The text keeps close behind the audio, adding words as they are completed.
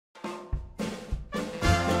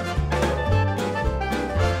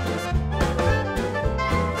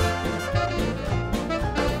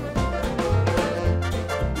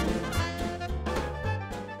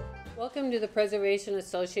Welcome to the Preservation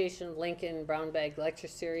Association of Lincoln Brown Bag Lecture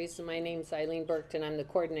Series. My name's Eileen Burke and I'm the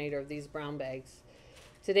coordinator of these brown bags.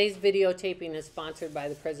 Today's videotaping is sponsored by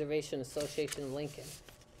the Preservation Association of Lincoln.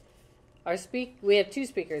 We have two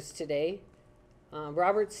speakers today,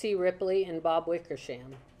 Robert C. Ripley and Bob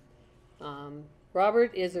Wickersham.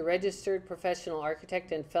 Robert is a registered professional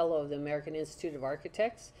architect and fellow of the American Institute of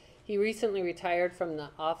Architects. He recently retired from the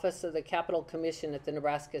office of the Capitol Commission at the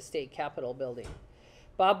Nebraska State Capitol building.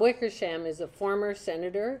 Bob Wickersham is a former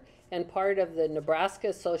senator and part of the Nebraska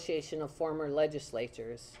Association of Former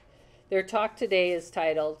Legislators. Their talk today is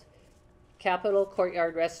titled Capitol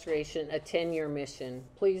Courtyard Restoration, a 10-Year Mission.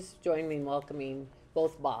 Please join me in welcoming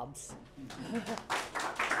both Bobs.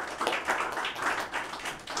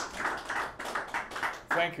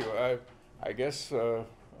 Thank you. I guess,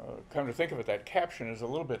 come to think of it, that caption is a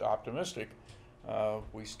little bit optimistic.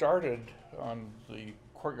 We started on the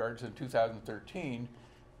courtyards in 2013.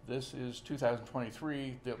 This is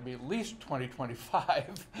 2023. There'll be at least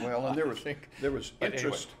 2025. Well, and there was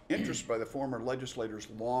interest by the former legislators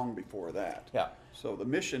long before that. Yeah. So the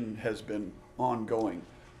mission has been ongoing,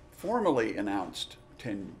 formally announced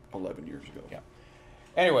 10, 11 years ago. Yeah.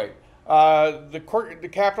 Anyway, the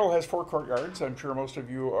Capitol has 4 courtyards. I'm sure most of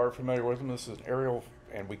you are familiar with them. This is an aerial,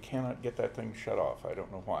 and we cannot get that thing shut off. I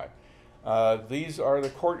don't know why. These are the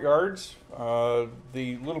courtyards.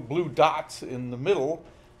 The little blue dots in the middle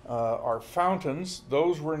are fountains.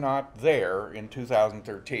 Those were not there in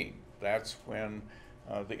 2013. That's when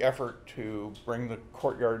the effort to bring the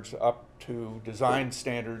courtyards up to design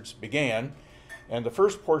standards began. And the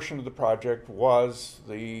first portion of the project was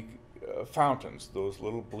the fountains, those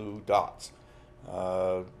little blue dots.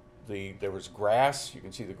 There was grass. You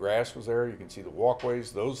can see the grass was there. You can see the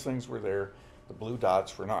walkways. Those things were there. The blue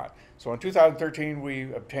dots were not. So in 2013,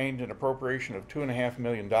 we obtained an appropriation of $2.5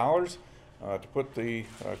 million to put the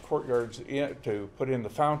courtyards in, to put in the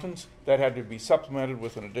fountains. That had to be supplemented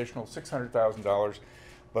with an additional $600,000,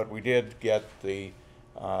 but we did get the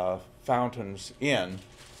fountains in.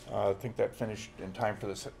 I think that finished in time for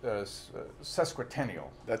the sesquicentennial.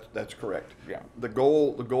 That's correct. Yeah. The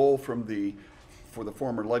goal for the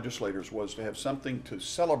former legislators was to have something to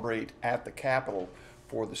celebrate at the Capitol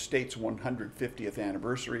for the state's 150th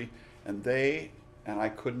anniversary, and they, and I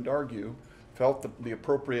couldn't argue, felt the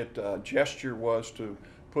appropriate gesture was to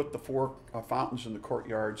put the 4 fountains in the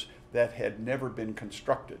courtyards that had never been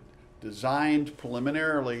constructed, designed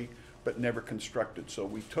preliminarily but never constructed. So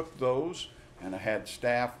we took those, and I had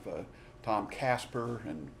staff, Tom Casper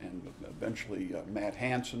and eventually Matt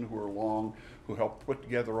Hansen, who were along, who helped put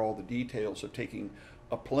together all the details of taking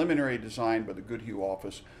a preliminary design by the Goodhue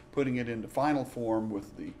office, putting it into final form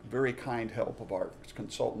with the very kind help of our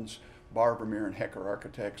consultants, Barbara Meir and Hecker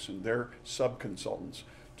Architects, and their sub-consultants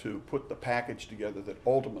to put the package together that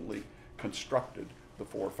ultimately constructed the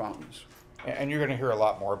 4 fountains. And you're going to hear a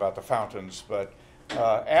lot more about the fountains, but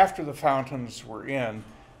after the fountains were in,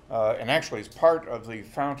 and actually as part of the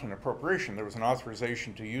fountain appropriation, there was an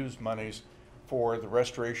authorization to use monies for the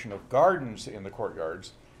restoration of gardens in the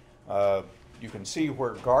courtyards. You can see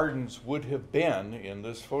where gardens would have been in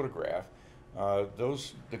this photograph.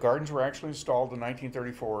 The gardens were actually installed in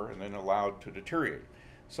 1934 and then allowed to deteriorate.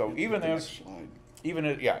 So even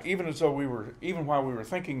while we were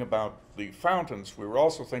thinking about the fountains, we were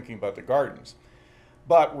also thinking about the gardens.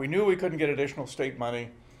 But we knew we couldn't get additional state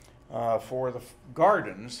money for the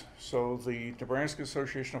gardens, so the Nebraska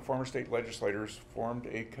Association of Former State Legislators formed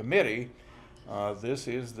a committee. This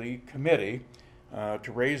is the committee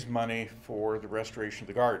to raise money for the restoration of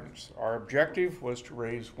the gardens. Our objective was to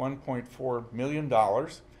raise $1.4 million,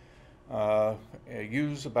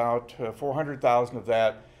 use about $400,000 of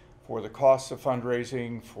that for the costs of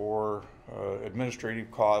fundraising, for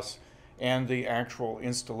administrative costs, and the actual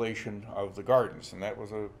installation of the gardens. And that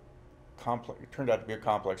was it turned out to be a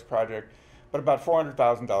complex project, but about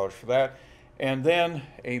 $400,000 for that. And then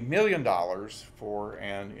 $1 million for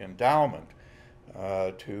an endowment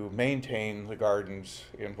to maintain the gardens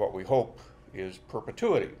in what we hope is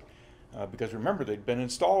perpetuity. Because remember, they'd been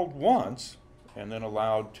installed once and then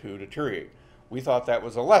allowed to deteriorate. We thought that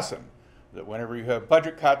was a lesson, that whenever you have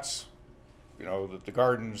budget cuts, that the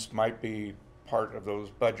gardens might be part of those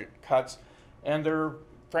budget cuts. And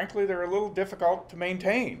frankly, they're a little difficult to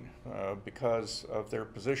maintain because of their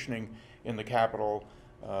positioning in the Capitol.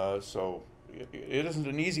 So it isn't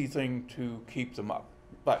an easy thing to keep them up.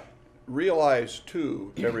 But realize,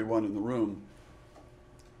 too, everyone in the room,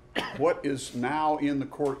 what is now in the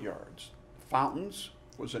courtyards. Fountains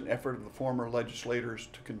was an effort of the former legislators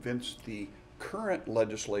to convince the current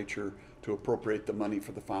legislature to appropriate the money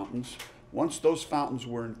for the fountains. Once those fountains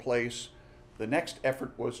were in place, The next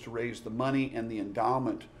effort was to raise the money and the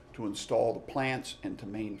endowment to install the plants and to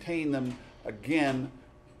maintain them. Again,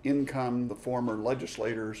 in come the former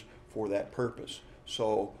legislators for that purpose.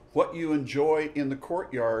 So what you enjoy in the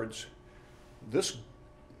courtyards, this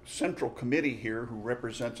central committee here, who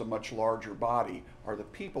represents a much larger body, are the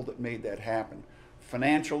people that made that happen.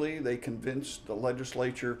 Financially, they convinced the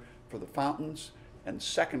legislature for the fountains, and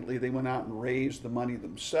secondly, they went out and raised the money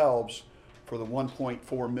themselves for the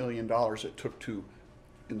 $1.4 million it took to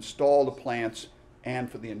install the plants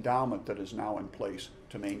and for the endowment that is now in place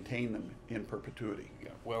to maintain them in perpetuity. Yeah,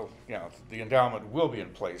 well, yeah, the endowment will be in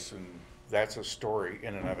place, and that's a story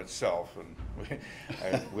in and of itself, and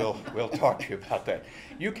we'll talk to you about that.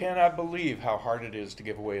 You cannot believe how hard it is to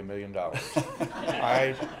give away $1 million.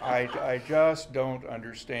 I just don't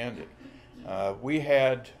understand it. We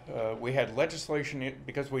had legislation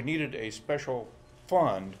because we needed a special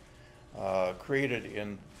fund created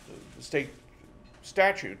in the state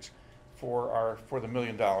statutes for the $1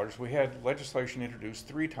 million. We had legislation introduced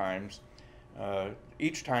 3 times.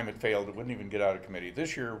 Each time it failed, it wouldn't even get out of committee.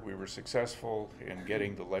 This year we were successful in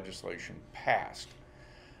getting the legislation passed.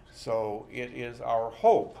 So it is our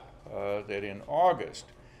hope that in August,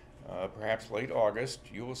 perhaps late August,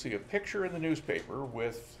 you will see a picture in the newspaper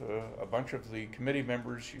with a bunch of the committee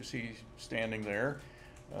members you see standing there,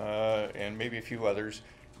 and maybe a few others,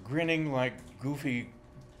 grinning like goofy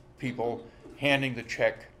people, handing the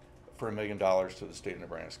check for $1 million to the state of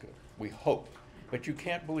Nebraska. We hope. But you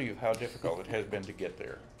can't believe how difficult it has been to get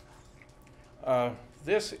there.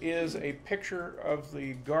 This is a picture of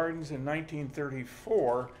the gardens in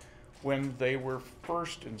 1934 when they were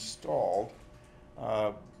first installed.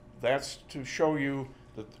 That's to show you,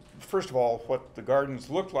 that, first of all, what the gardens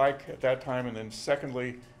looked like at that time, and then secondly,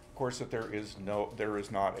 of course, that there is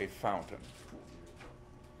not a fountain.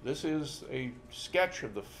 This is a sketch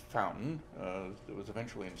of the fountain that was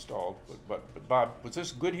eventually installed. But Bob, was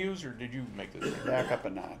this Goodhue's or did you make this? Back up a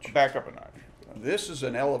notch. Back up a notch. This is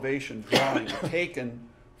an elevation drawing taken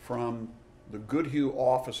from the Goodhue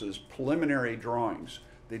office's preliminary drawings.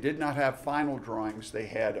 They did not have final drawings. They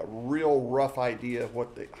had a real rough idea of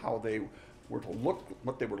what they were to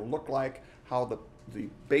look like, how the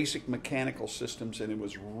basic mechanical systems, and it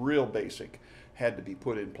was real basic, had to be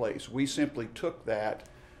put in place. We simply took that,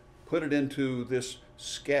 put it into this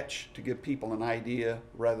sketch to give people an idea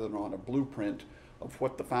rather than on a blueprint of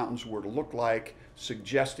what the fountains were to look like,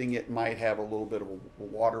 suggesting it might have a little bit of a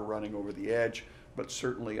water running over the edge, but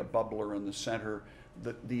certainly a bubbler in the center.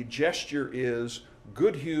 The gesture is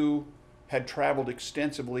Goodhue had traveled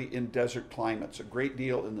extensively in desert climates, a great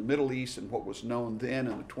deal in the Middle East and what was known then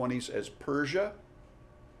in the 20s as Persia,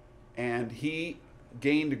 and he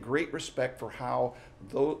gained a great respect for how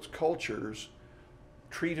those cultures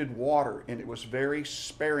treated water, and it was very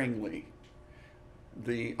sparingly.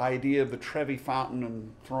 The idea of the Trevi fountain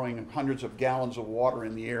and throwing hundreds of gallons of water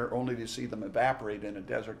in the air only to see them evaporate in a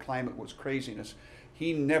desert climate was craziness.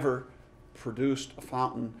 He never produced a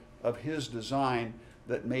fountain of his design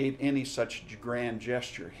that made any such grand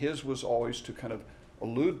gesture. His was always to kind of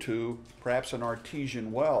allude to perhaps an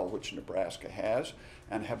artesian well, which Nebraska has,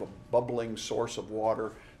 and have a bubbling source of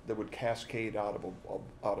water that would cascade out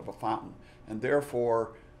of a fountain. And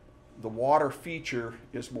therefore, the water feature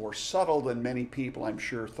is more subtle than many people, I'm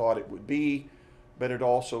sure, thought it would be, but it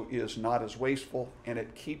also is not as wasteful, and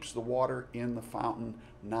it keeps the water in the fountain,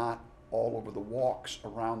 not all over the walks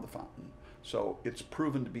around the fountain. So it's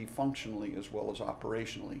proven to be functionally as well as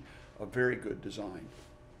operationally a very good design.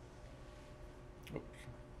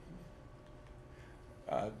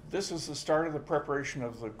 This is the start of the preparation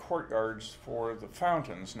of the courtyards for the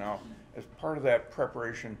fountains. Now, as part of that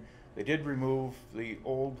preparation, they did remove the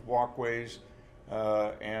old walkways,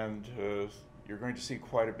 and you're going to see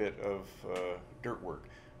quite a bit of dirt work.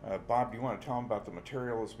 Bob, do you want to tell them about the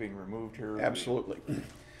material that's being removed here? Absolutely.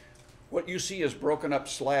 What you see as broken up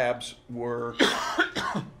slabs were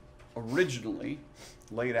originally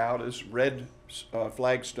laid out as red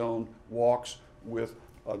flagstone walks with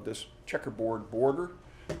this checkerboard border.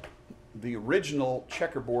 The original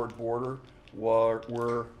checkerboard border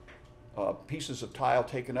were pieces of tile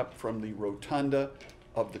taken up from the rotunda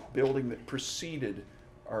of the building that preceded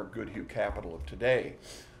our Goodhue Capitol of today.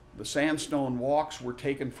 The sandstone walks were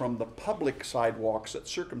taken from the public sidewalks that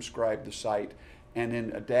circumscribed the site and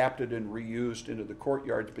then adapted and reused into the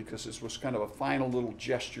courtyards, because this was kind of a final little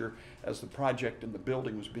gesture as the project and the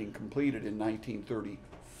building was being completed in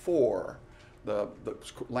 1934. The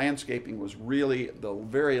landscaping was really the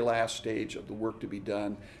very last stage of the work to be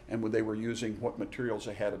done, and when they were using what materials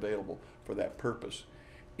they had available for that purpose.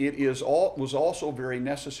 was also very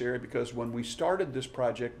necessary because when we started this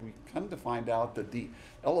project, we come to find out that the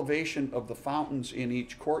elevation of the fountains in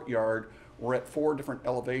each courtyard were at 4 different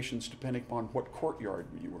elevations depending upon what courtyard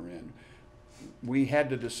you were in. We had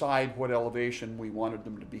to decide what elevation we wanted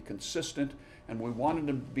them to be consistent, and we wanted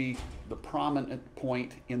them to be the prominent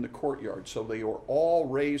point in the courtyard. So they were all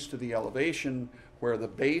raised to the elevation where the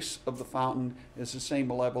base of the fountain is the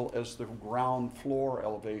same level as the ground floor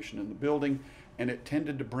elevation in the building, and it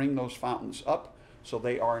tended to bring those fountains up, so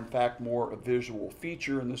they are in fact more a visual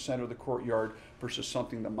feature in the center of the courtyard versus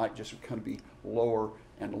something that might just kind of be lower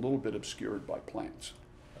and a little bit obscured by plants.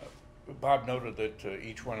 Bob noted that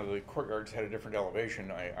each one of the courtyards had a different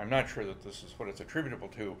elevation. I'm not sure that this is what it's attributable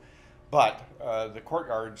to, but the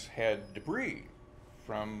courtyards had debris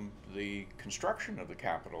from the construction of the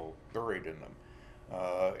Capitol buried in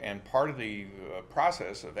them. And part of the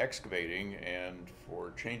process of excavating and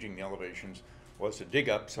for changing the elevations was to dig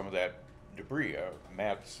up some of that debris.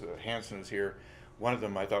 Matt Hansen is here. One of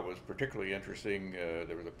them I thought was particularly interesting.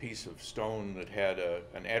 There was a piece of stone that had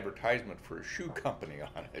an advertisement for a shoe company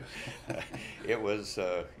on it. It was,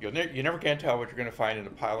 you never can tell what you're going to find in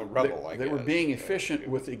a pile of rubble, I guess. They were being efficient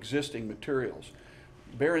with existing materials.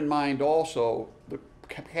 Bear in mind also, the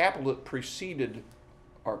Capitol that preceded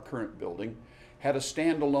our current building had a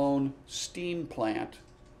standalone steam plant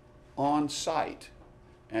on site.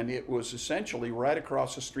 And it was essentially right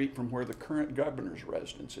across the street from where the current governor's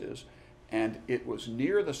residence is. And it was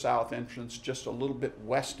near the south entrance, just a little bit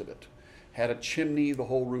west of it. Had a chimney, the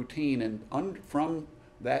whole routine, and from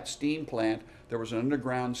that steam plant, there was an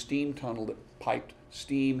underground steam tunnel that piped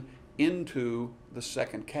steam into the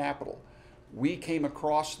second Capitol. We came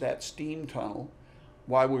across that steam tunnel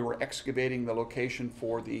while we were excavating the location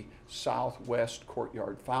for the southwest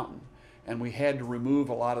courtyard fountain. And we had to remove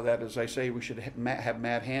a lot of that. As I say, we should have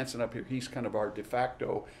Matt Hansen up here. He's kind of our de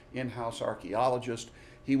facto in-house archaeologist.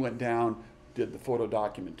 He went down, did the photo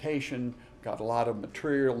documentation, got a lot of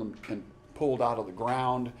material and pulled out of the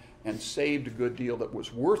ground and saved a good deal that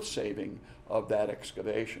was worth saving of that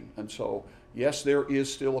excavation. And so, yes, there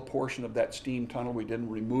is still a portion of that steam tunnel. We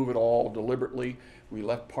didn't remove it all deliberately. We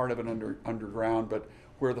left part of it underground, but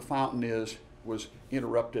where the fountain is was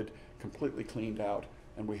interrupted, completely cleaned out,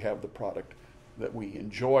 and we have the product that we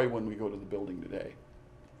enjoy when we go to the building today.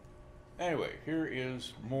 Anyway, here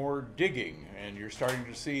is more digging, and you're starting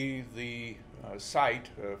to see the site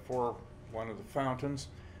for one of the fountains.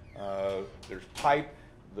 There's pipe.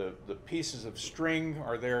 The pieces of string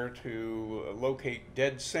are there to locate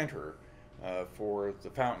dead center for the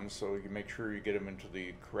fountain, so you make sure you get them into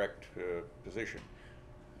the correct position.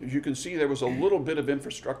 As you can see, there was a little bit of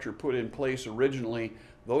infrastructure put in place originally.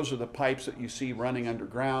 Those are the pipes that you see running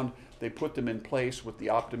underground. They put them in place with the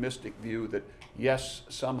optimistic view that, yes,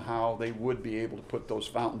 somehow they would be able to put those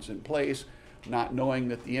fountains in place, not knowing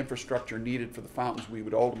that the infrastructure needed for the fountains we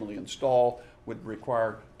would ultimately install would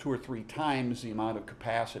require 2 or 3 times the amount of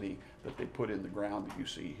capacity that they put in the ground that you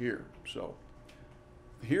see here. So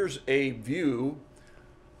here's a view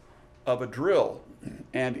of a drill,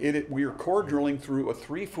 and we are core drilling through a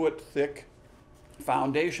 3-foot thick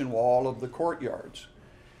foundation wall of the courtyards.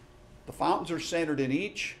 The fountains are centered in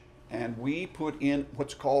each, and we put in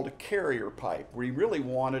what's called a carrier pipe. We really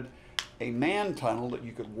wanted a man tunnel that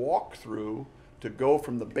you could walk through to go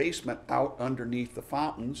from the basement out underneath the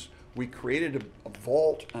fountains. We created a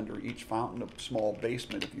vault under each fountain, a small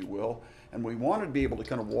basement, if you will, and we wanted to be able to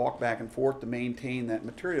kind of walk back and forth to maintain that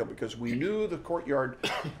material because we knew the courtyard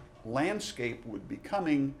landscape would be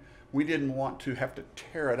coming. We didn't want to have to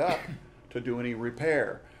tear it up to do any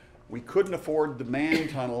repair. We couldn't afford the man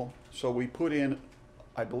tunnel, so we put in,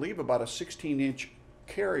 I believe, about a 16-inch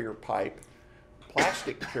carrier pipe,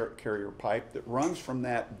 plastic carrier pipe that runs from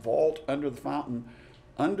that vault under the fountain,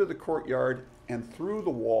 under the courtyard, and through the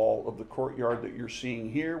wall of the courtyard that you're seeing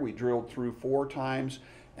here. We drilled through 4 times,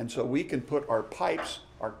 and so we can put our pipes,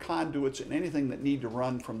 our conduits, and anything that need to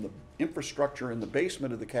run from the infrastructure in the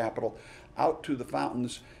basement of the Capitol out to the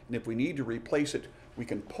fountains, and if we need to replace it, we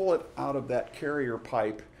can pull it out of that carrier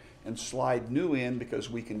pipe and slide new in because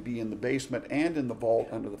we can be in the basement and in the vault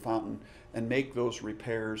under the fountain and make those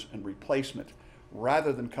repairs and replacement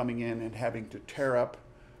rather than coming in and having to tear up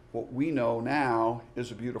what we know now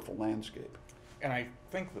is a beautiful landscape. And I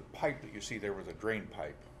think the pipe that you see there was a drain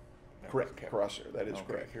pipe. Correct, across there, that is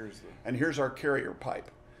okay, correct. And here's our carrier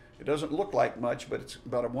pipe. It doesn't look like much, but it's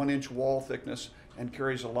about a 1-inch wall thickness and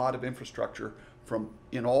carries a lot of infrastructure from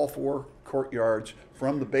in all 4 courtyards,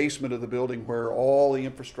 from the basement of the building where all the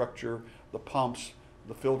infrastructure, the pumps,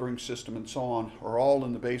 the filtering system and so on are all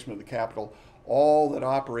in the basement of the Capitol. All that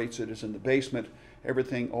operates it is in the basement.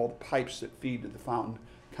 Everything, all the pipes that feed to the fountain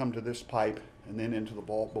come to this pipe and then into the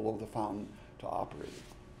vault below the fountain to operate it.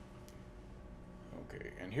 Okay,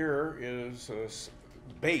 and here is a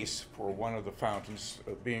base for one of the fountains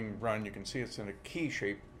being run. You can see it's in a key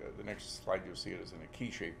shape. The next slide you'll see it is in a key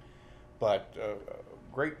shape. But a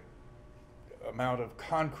great amount of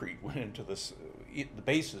concrete went into this, the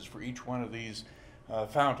bases for each one of these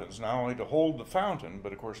fountains, not only to hold the fountain,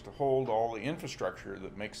 but of course to hold all the infrastructure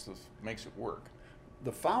that makes it work.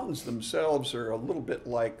 The fountains themselves are a little bit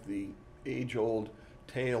like the age-old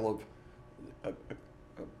tale of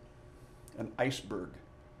an iceberg.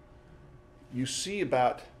 You see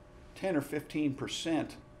about 10 or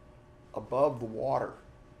 15% above the water.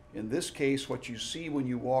 In this case, what you see when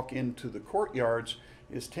you walk into the courtyards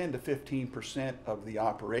is 10 to 15% of the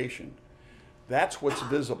operation. That's what's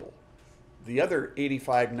visible. The other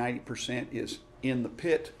 85–90% is in the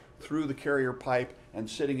pit, through the carrier pipe, and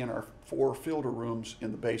sitting in our 4 filter rooms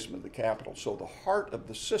in the basement of the Capitol. So the heart of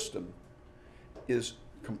the system is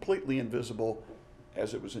completely invisible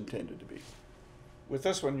as it was intended to be. With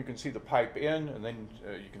this one, you can see the pipe in, and then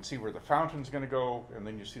you can see where the fountain's going to go, and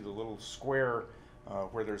then you see the little square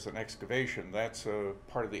where there's an excavation. That's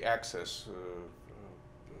part of the access.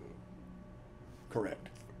 Correct.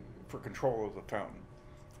 For control of the fountain.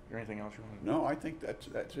 Is there anything else you want to No, I think that's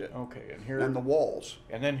it. Okay, and here. And the walls.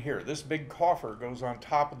 And then here, this big coffer goes on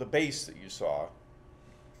top of the base that you saw.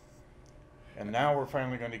 And now we're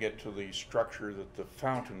finally going to get to the structure that the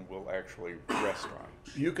fountain will actually rest on.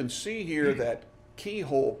 You can see here that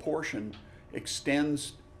keyhole portion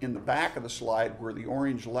extends in the back of the slide where the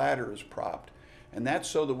orange ladder is propped. And that's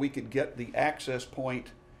so that we could get the access point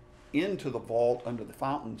into the vault under the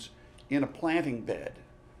fountains in a planting bed.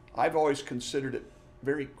 I've always considered it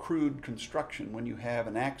very crude construction when you have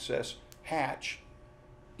an access hatch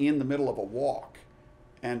in the middle of a walk,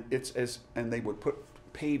 and they would put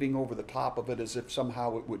paving over the top of it as if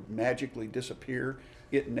somehow it would magically disappear.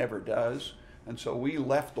 It never does. And so we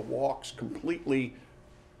left the walks completely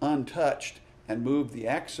untouched and moved the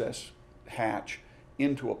access hatch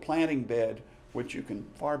into a planting bed, which you can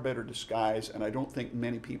far better disguise. And I don't think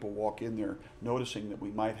many people walk in there noticing that we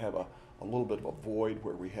might have a little bit of a void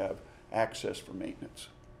where we have access for maintenance.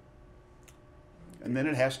 And then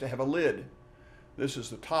it has to have a lid. This is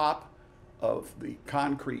the top of the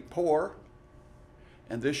concrete pour,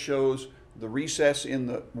 and this shows the recess in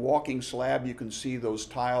the walking slab. You can see those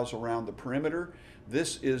tiles around the perimeter.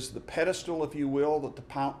 This is the pedestal, if you will, that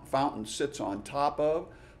the fountain sits on top of.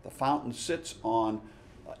 The fountain sits on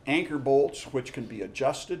anchor bolts, which can be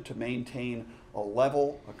adjusted to maintain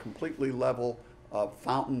a completely level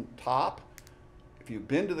fountain top. If you've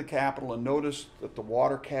been to the Capitol and noticed that the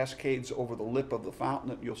water cascades over the lip of the fountain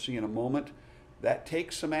that you'll see in a moment, that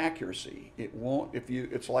takes some accuracy. It won't,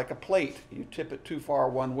 it's like a plate. You tip it too far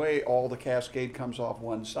one way, all the cascade comes off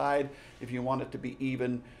one side. If you want it to be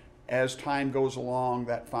even, as time goes along,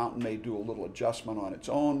 that fountain may do a little adjustment on its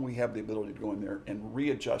own. We have the ability to go in there and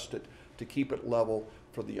readjust it to keep it level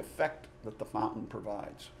for the effect that the fountain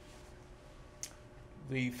provides.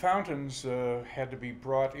 The fountains had to be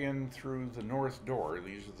brought in through the north door.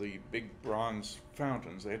 These are the big bronze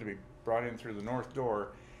fountains. They had to be brought in through the north door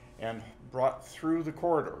and brought through the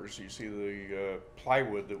corridors. You see the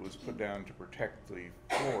plywood that was put down to protect the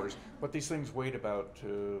floors. But these things weighed about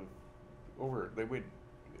they weighed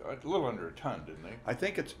a little under a ton, didn't they? I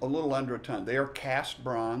think it's a little under a ton. They are cast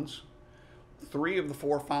bronze. 3 of the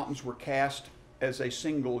 4 fountains were cast as a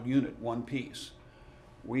single unit, one piece.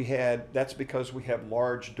 That's because we have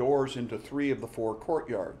large doors into 3 of the 4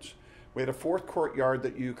 courtyards. We had a 4th courtyard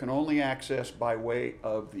that you can only access by way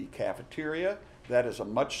of the cafeteria. That is a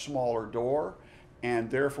much smaller door,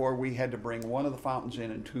 and therefore we had to bring one of the fountains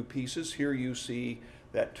in 2 pieces. Here you see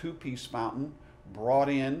that 2-piece fountain brought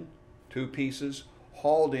in 2 pieces,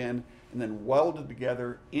 hauled in, and then welded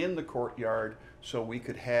together in the courtyard so we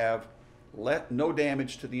could have no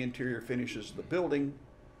damage to the interior finishes of the building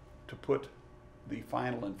to put the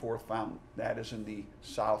final and 4th fountain. That is in the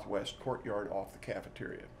southwest courtyard off the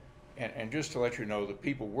cafeteria. And just to let you know, the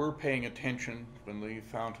people were paying attention when the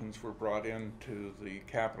fountains were brought into the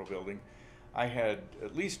Capitol building. I had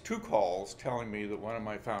at least 2 calls telling me that one of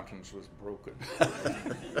my fountains was broken.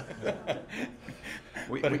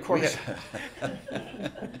 But of course,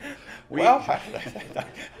 we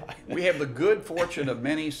have the good fortune of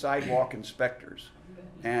many sidewalk inspectors,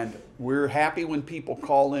 and we're happy when people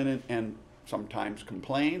call in and sometimes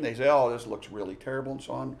complain. They say, oh, this looks really terrible and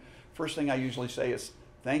so on. First thing I usually say is,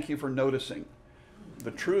 thank you for noticing.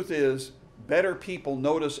 The truth is, better people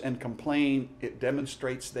notice and complain. It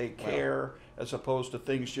demonstrates they care, as opposed to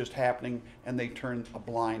things just happening and they turn a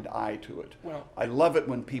blind eye to it. Well- I love it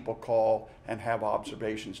when people call and have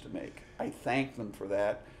observations to make. I thank them for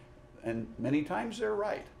that, and many times they're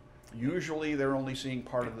right. Usually they're only seeing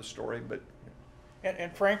part of the story, but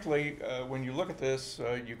And frankly, when you look at this,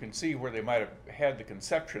 you can see where they might have had the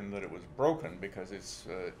conception that it was broken because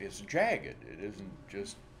it's jagged. It isn't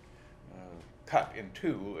just cut in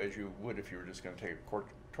two as you would if you were just going to take a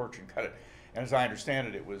torch and cut it. And as I understand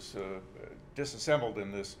it, it was disassembled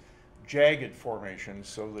in this jagged formation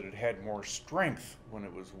so that it had more strength when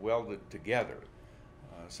it was welded together.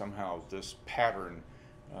 Somehow this pattern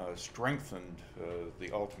strengthened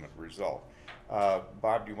the ultimate result.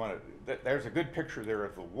 Bob, do you want to? There's a good picture there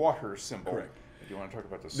of the water symbol. Correct. Do you want to talk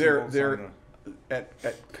about the symbols? they're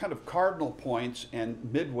at kind of cardinal points and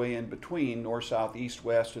midway in between, north, south, east,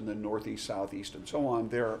 west, and then northeast, southeast, and so on.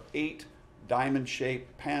 There are 8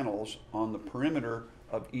 diamond-shaped panels on the perimeter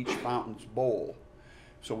of each fountain's bowl.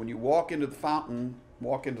 So when you walk into the fountain,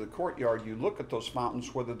 walk into the courtyard, you look at those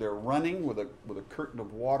fountains, whether they're running with a curtain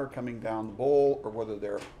of water coming down the bowl, or whether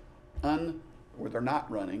they're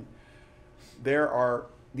not running.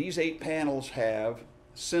 These 8 panels have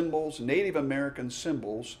symbols, Native American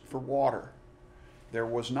symbols for water. There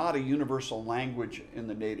was not a universal language in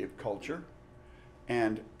the Native culture,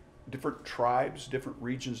 and different tribes, different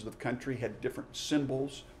regions of the country had different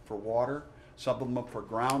symbols for water. Some of them for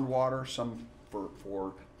groundwater, some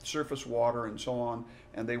for surface water, and so on.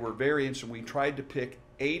 And they were variants, and we tried to pick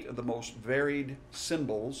 8 of the most varied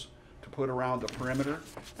symbols to put around the perimeter,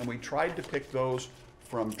 and we tried to pick those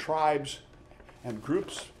from tribes and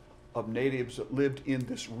groups of natives that lived in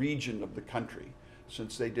this region of the country.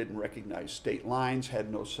 Since they didn't recognize state lines,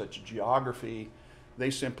 had no such geography, they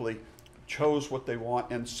simply chose what they want,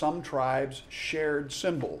 and some tribes shared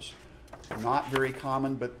symbols. Not very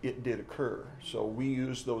common, but it did occur. So we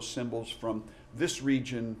used those symbols from this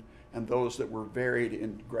region and those that were varied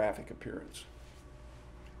in graphic appearance.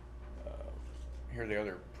 Here they are.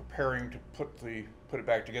 They're preparing to put it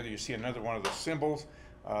back together. You see another one of the symbols.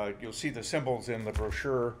 You'll see the symbols in the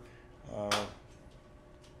brochure.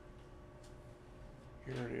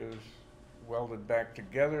 Here it is, welded back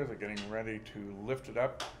together. They're getting ready to lift it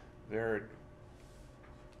up. There.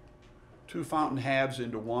 2 fountain halves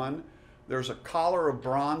into one. There's a collar of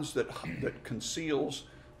bronze that conceals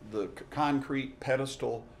the concrete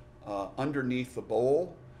pedestal underneath the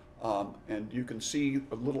bowl. And you can see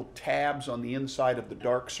little tabs on the inside of the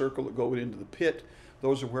dark circle that go into the pit.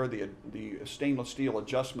 Those are where the stainless steel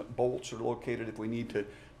adjustment bolts are located if we need to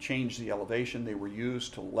change the elevation. They were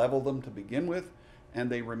used to level them to begin with, and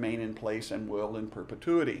they remain in place and will in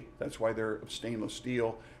perpetuity. That's why they're of stainless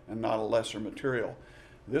steel and not a lesser material.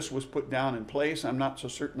 This was put down in place. I'm not so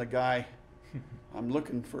certain the guy, I'm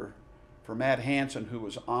looking for Matt Hansen, who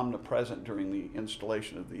was omnipresent during the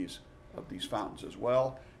installation of these fountains as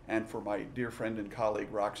well, and for my dear friend and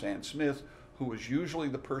colleague Roxanne Smith, who was usually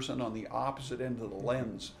the person on the opposite end of the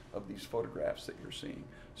lens of these photographs that you're seeing.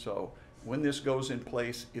 So when this goes in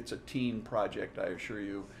place, it's a team project, I assure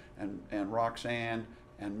you, and Roxanne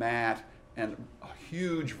and Matt and a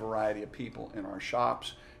huge variety of people in our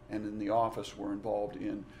shops and in the office were involved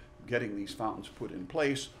in getting these fountains put in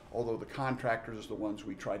place, although the contractors are the ones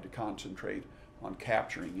we tried to concentrate on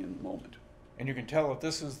capturing in the moment. And you can tell that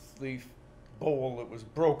this is the bowl that was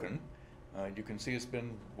broken. You can see it's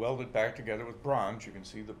been welded back together with bronze. You can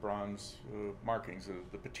see the bronze markings.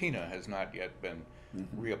 The patina has not yet been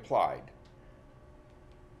reapplied.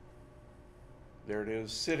 There it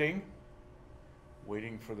is sitting,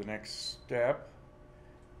 waiting for the next step.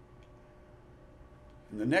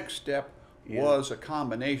 And the next step was a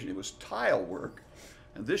combination. It was tile work,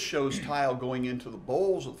 and this shows tile going into the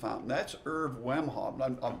bowls of the fountain. That's Irv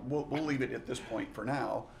Wemhoff. We'll leave it at this point for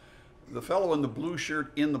now. The fellow in the blue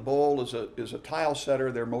shirt in the bowl is a tile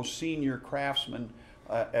setter, their most senior craftsman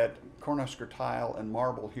at Cornhusker Tile and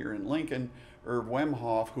Marble here in Lincoln, Irv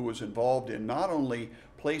Wemhoff, who was involved in not only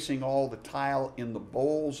placing all the tile in the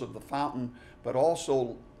bowls of the fountain, but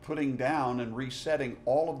also putting down and resetting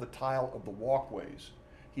all of the tile of the walkways.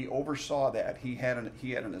 He oversaw that. He had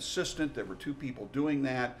an assistant. There were 2 people doing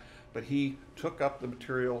that, but he took up the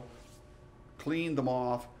material, cleaned them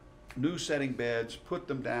off, new setting beds, put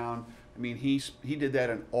them down. I mean, he did that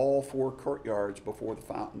in all 4 courtyards before the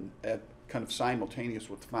fountain, at kind of simultaneous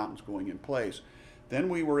with the fountains going in place. Then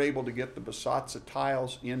we were able to get the Basatsa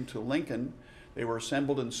tiles into Lincoln. They were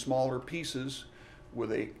assembled in smaller pieces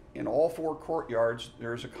in all 4 courtyards,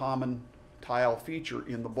 there's a common tile feature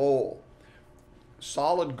in the bowl.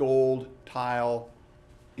 Solid gold tile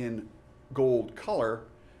in gold color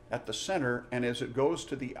at the center, and as it goes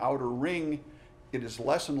to the outer ring it is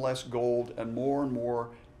less and less gold and more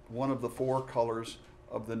one of the four colors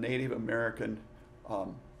of the Native American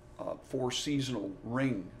four seasonal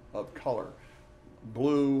ring of color: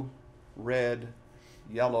 blue, red,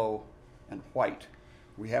 yellow, and white.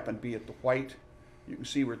 We happen to be at the white. You can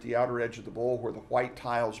see we're at the outer edge of the bowl where the white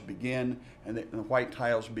tiles begin, and the white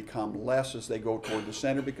tiles become less as they go toward the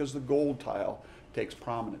center because the gold tile takes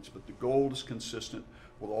prominence. But the gold is consistent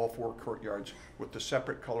with all four courtyards, with the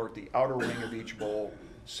separate color at the outer ring of each bowl,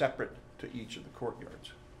 separate to each of the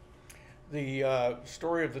courtyards. The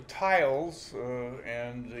story of the tiles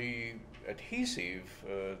and the adhesive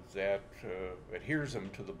that adheres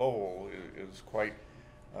them to the bowl is quite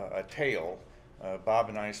a tale. Bob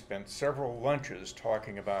and I spent several lunches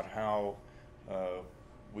talking about how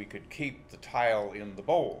we could keep the tile in the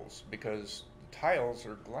bowls, because the tiles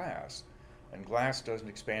are glass, and glass doesn't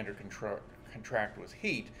expand or contract with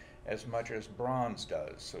heat as much as bronze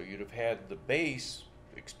does. So you'd have had the base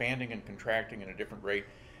expanding and contracting at a different rate,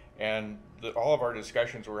 and all of our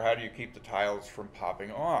discussions were, how do you keep the tiles from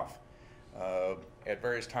popping off? At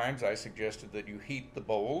various times I suggested that you heat the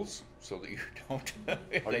bowls so that you don't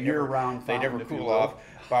they never cool off.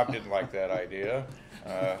 Bob didn't like that idea.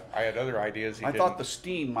 I had other ideas. I thought the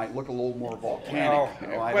steam might look a little more volcanic.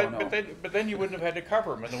 Well, I don't know. But then you wouldn't have had to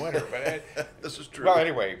cover them in the winter. But this is true. Well,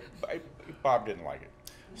 anyway, Bob didn't like it,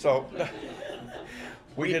 so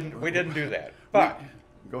we didn't do that. But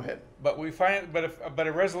go ahead. But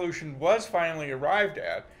a resolution was finally arrived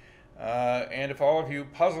at. And if all of you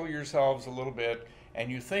puzzle yourselves a little bit and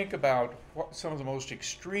you think about what some of the most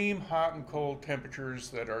extreme hot and cold temperatures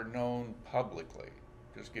that are known publicly,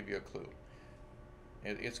 just give you a clue.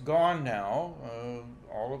 It's gone now.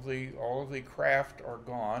 All of the craft are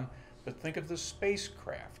gone. But think of the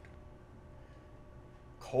spacecraft.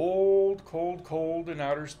 Cold, cold, cold in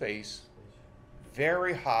outer space.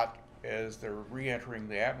 Very hot as they're re-entering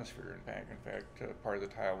the atmosphere. In fact, part of the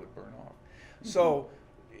tile would burn off. Mm-hmm. So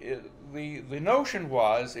the notion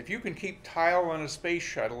was, if you can keep tile on a space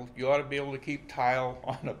shuttle, you ought to be able to keep tile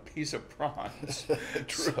on a piece of bronze.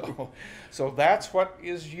 True. So that's what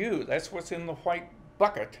is used. That's what's in the white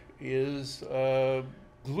bucket, is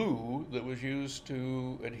glue that was used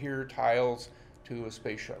to adhere tiles to a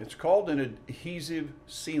space shuttle. It's called an adhesive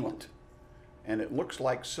sealant, and it looks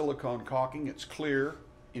like silicone caulking. It's clear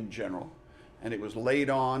in general, and it was laid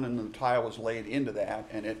on, and the tile was laid into that,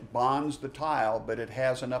 and it bonds the tile, but it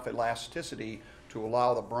has enough elasticity to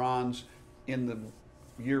allow the bronze in the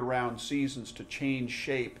year-round seasons to change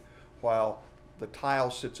shape while the tile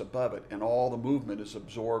sits above it, and all the movement is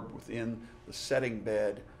absorbed within the setting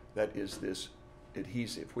bed that is this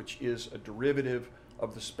adhesive, which is a derivative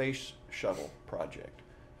of the space shuttle project.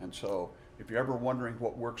 And so if you're ever wondering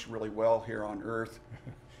what works really well here on Earth,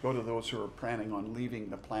 go to those who are planning on leaving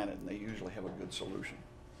the planet, and they usually have a good solution.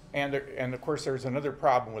 And of course there's another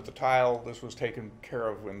problem with the tile. This was taken care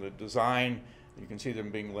of in the design. You can see them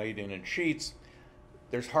being laid in sheets.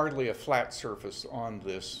 There's hardly a flat surface on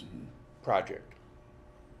this project.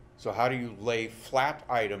 So how do you lay flat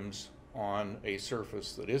items on a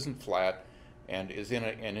surface that isn't flat and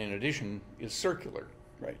in addition is circular?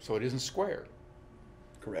 Right. So it isn't square.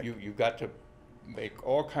 Correct. You've got to make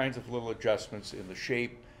all kinds of little adjustments in the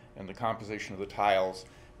shape and the composition of the tiles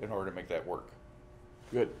in order to make that work.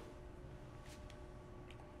 Good.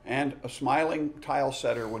 And a smiling tile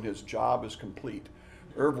setter when his job is complete.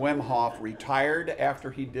 Irv Wemhoff retired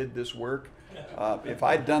after he did this work. If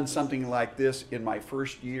I'd done something like this in my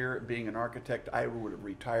first year being an architect, I would have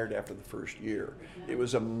retired after the first year. It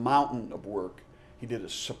was a mountain of work. He did a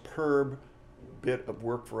superb bit of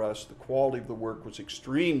work for us. The quality of the work was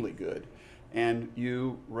extremely good, and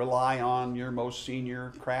you rely on your most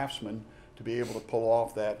senior craftsmen to be able to pull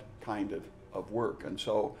off that kind of work. And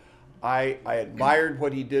so I admired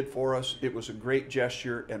what he did for us. It was a great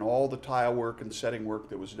gesture, and all the tile work and setting work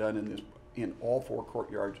that was done in all four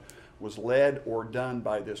courtyards was led or done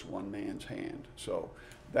by this one man's hand. So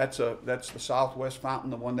that's the southwest fountain,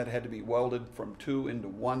 the one that had to be welded from two into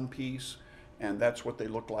one piece, and that's what they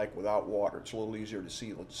look like without water. It's a little easier to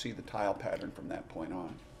see the tile pattern from that point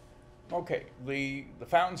on. Okay, the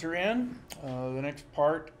fountains are in. The next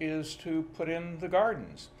part is to put in the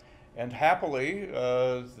gardens. And happily,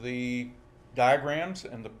 the diagrams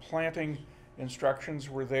and the planting instructions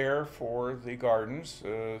were there for the gardens.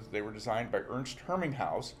 They were designed by Ernst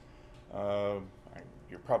Herminghaus.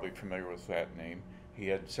 You're probably familiar with that name. He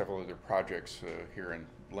had several other projects here in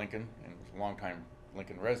Lincoln and was a longtime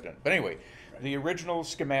Lincoln resident. But anyway, the original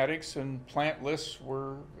schematics and plant lists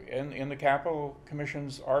were in the Capitol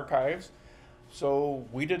Commission's archives, so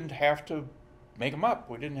we didn't have to make them up.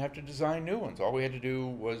 We didn't have to design new ones. All we had to do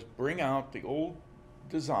was bring out the old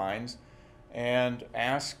designs and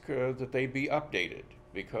ask that they be updated,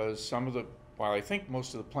 because some of the, while I think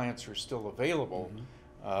most of the plants are still available,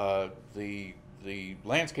 the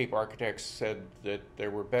landscape architects said that there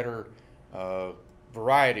were better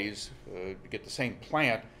varieties to get the same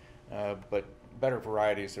plant, but better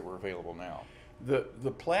varieties that were available now.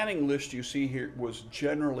 The planting list you see here was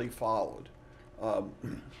generally followed.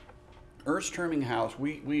 Ernst Herminghaus,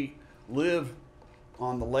 we live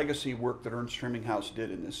on the legacy work that Ernst Herminghaus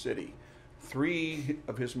did in this city. 3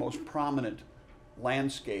 of his most prominent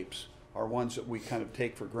landscapes are ones that we kind of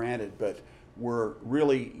take for granted, but were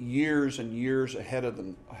really years and years ahead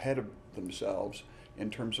of themselves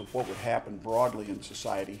in terms of what would happen broadly in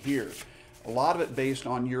society here. A lot of it based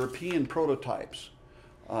on European prototypes.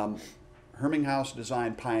 Herminghaus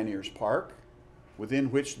designed Pioneers Park,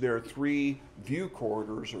 within which there are 3 view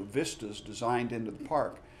corridors or vistas designed into the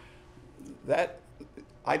park. That,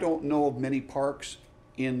 I don't know of many parks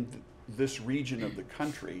in this region of the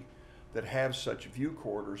country that have such view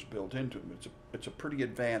corridors built into them. It's a pretty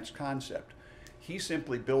advanced concept. He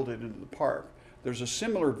simply built it into the park. There's a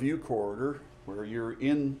similar view corridor where you're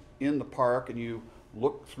in the park and you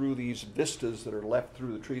look through these vistas that are left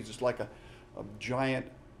through the trees. It's like a giant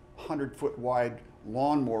 100-foot wide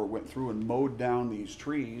lawnmower went through and mowed down these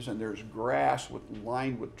trees, and there's grass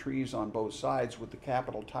lined with trees on both sides with the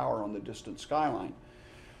Capitol Tower on the distant skyline.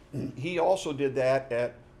 He also did that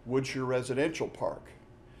at Woodshire Residential Park.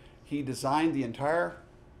 He designed the entire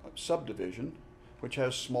subdivision, which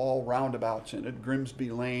has small roundabouts in it.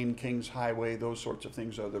 Grimsby Lane, Kings Highway, those sorts of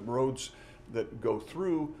things are the roads that go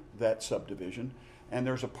through that subdivision. And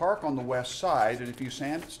there's a park on the west side, and if you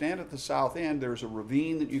stand at the south end, there's a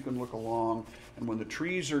ravine that you can look along, and when the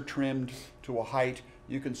trees are trimmed to a height,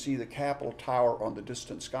 you can see the Capitol Tower on the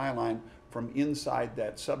distant skyline from inside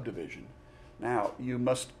that subdivision. Now, you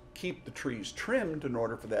must keep the trees trimmed in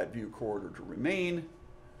order for that view corridor to remain,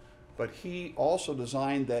 but he also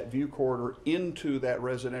designed that view corridor into that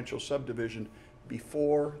residential subdivision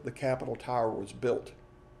before the Capitol Tower was built.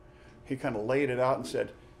 He kind of laid it out and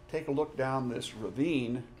said, take a look down this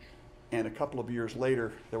ravine, and a couple of years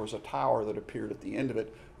later there was a tower that appeared at the end of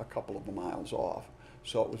it a couple of miles off.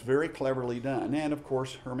 So it was very cleverly done. And of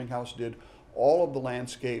course Herminghaus did all of the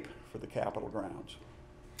landscape for the Capitol grounds.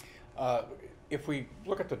 If we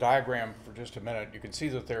look at the diagram for just a minute, you can see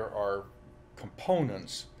that there are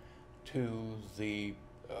components to the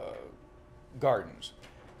gardens.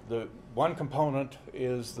 The one component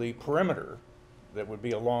is the perimeter that would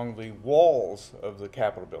be along the walls of the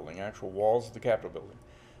Capitol building, actual walls of the Capitol building.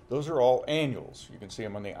 Those are all annuals. You can see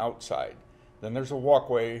them on the outside. Then there's a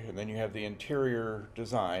walkway, and then you have the interior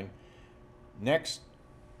design. Next,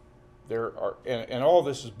 there are, and all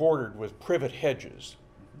this is bordered with privet hedges.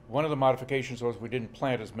 One of the modifications was we didn't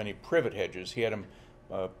plant as many privet hedges. He had them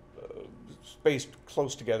spaced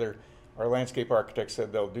close together. Our landscape architect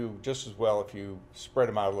said they'll do just as well if you spread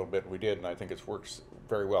them out a little bit. We did, and I think it works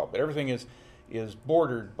very well. But everything is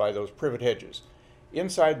bordered by those privet hedges.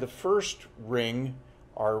 Inside the first ring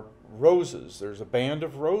are roses. There's a band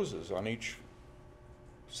of roses on each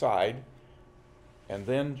side, and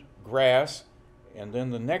then grass, and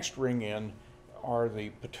then the next ring in are the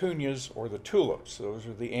petunias or the tulips. Those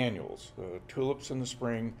are the annuals. Tulips in the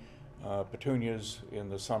spring, petunias in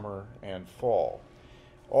the summer and fall.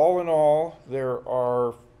 All in all, there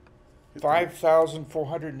are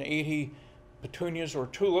 5,480 petunias or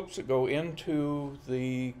tulips that go into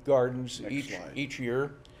the gardens each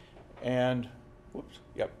year, and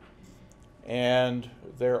and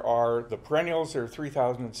there are the perennials. There are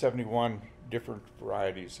 3,071 different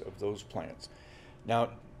varieties of those plants. Now,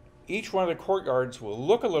 each one of the courtyards will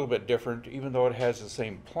look a little bit different, even though it has the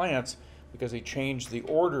same plants, because they changed the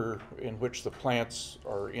order in which the plants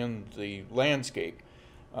are in the landscape.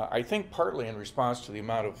 I think partly in response to the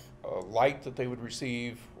amount of light that they would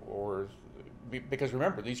receive, or because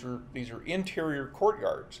remember, these are interior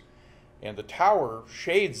courtyards, and the tower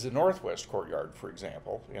shades the northwest courtyard, for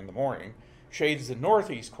example, in the morning, shades the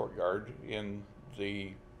northeast courtyard in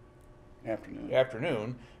the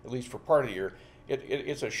afternoon, at least for part of the year.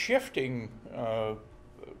 It's a shifting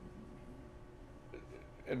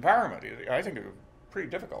environment. I think it's pretty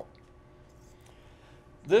difficult.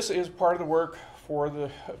 This is part of the work for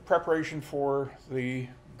the preparation for the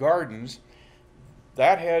gardens.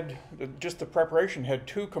 That had, just the preparation had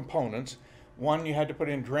 2 components. One, you had to put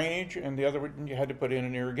in drainage, and the other one, you had to put in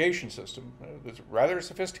an irrigation system. It's a rather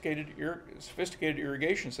sophisticated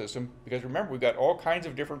irrigation system, because remember, we've got all kinds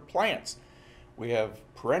of different plants. We have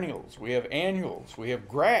perennials, we have annuals, we have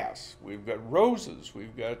grass, we've got roses,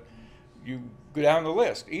 we've got you go down the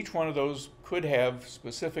list. Each one of those could have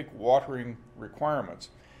specific watering requirements.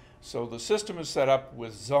 So the system is set up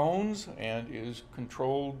with zones and is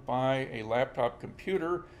controlled by a laptop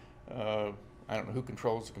computer. I don't know who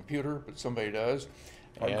controls the computer, but somebody does.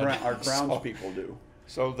 Our grounds people do.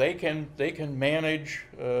 So they can manage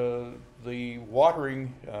the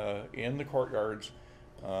watering in the courtyards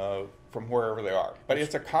from wherever they are. But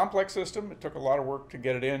it's a complex system. It took a lot of work to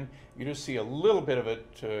get it in. You just see a little bit of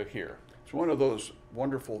it here. It's one of those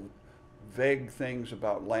wonderful vague things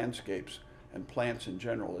about landscapes and plants in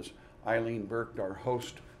general, as Eileen Burke, our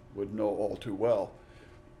host, would know all too well.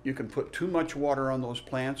 You can put too much water on those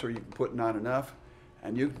plants, or you can put not enough,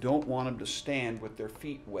 and you don't want them to stand with their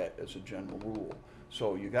feet wet as a general rule.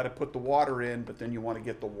 So you got to put the water in, but then you want to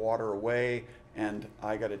get the water away, and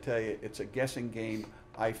I got to tell you, it's a guessing game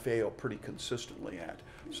I fail pretty consistently at.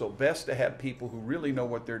 So best to have people who really know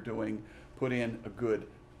what they're doing put in a good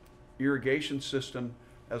irrigation system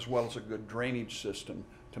as well as a good drainage system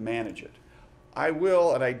to manage it. I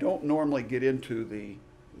will, and I don't normally get into the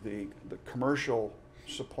commercial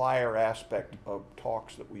supplier aspect of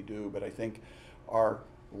talks that we do, but I think our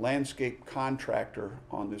landscape contractor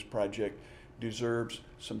on this project deserves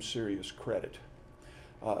some serious credit.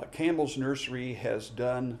 Campbell's Nursery has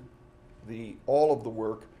done all of the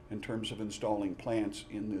work in terms of installing plants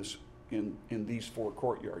in these 4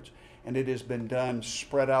 courtyards, and it has been done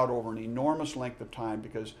spread out over an enormous length of time,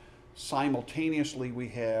 because simultaneously we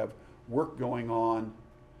have work going on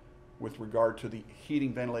with regard to the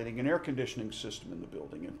heating, ventilating, and air conditioning system in the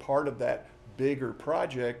building. And part of that bigger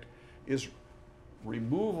project is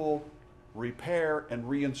removal, repair, and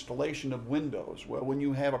reinstallation of windows. Well, when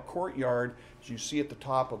you have a courtyard, as you see at the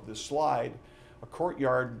top of this slide, a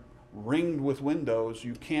courtyard ringed with windows,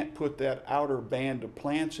 you can't put that outer band of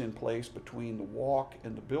plants in place between the walk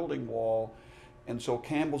and the building wall. And so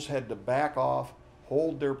Campbell's had to back off,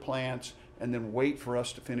 hold their plants, and then wait for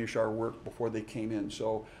us to finish our work before they came in.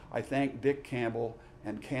 So I thank Dick Campbell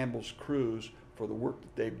and Campbell's crews for the work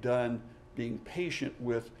that they've done, being patient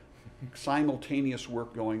with simultaneous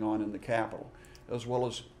work going on in the Capitol, as well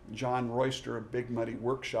as John Royster of Big Muddy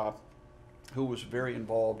Workshop, who was very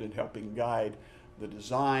involved in helping guide the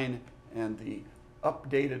design and the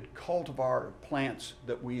updated cultivar of plants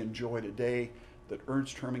that we enjoy today that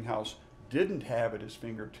Ernst Herminghaus didn't have at his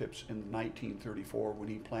fingertips in 1934 when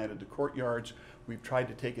he planted the courtyards. We've tried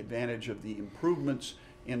to take advantage of the improvements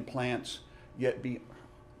in plants, yet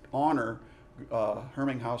honor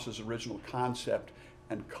Herminghaus's original concept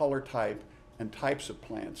and color type and types of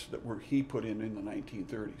plants that he put in the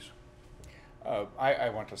 1930s. I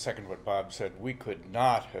want to second what Bob said. We could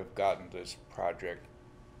not have gotten this project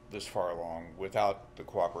this far along without the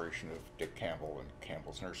cooperation of Dick Campbell and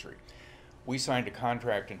Campbell's Nursery. We signed a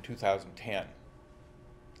contract in 2010.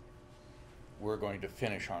 We're going to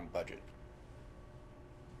finish on budget.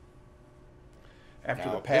 After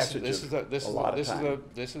Now, the passage of a lot of time.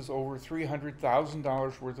 This is over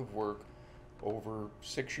 $300,000 worth of work over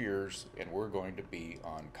 6 years, and we're going to be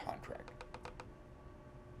on contract.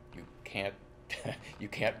 You can't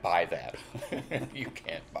buy that. You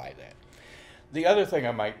can't buy that. The other thing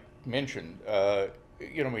I might mention,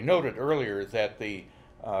 we noted earlier that the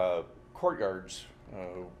courtyards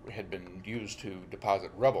had been used to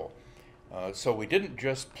deposit rubble. So we didn't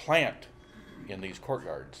just plant in these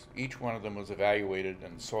courtyards. Each one of them was evaluated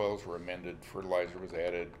and soils were amended, fertilizer was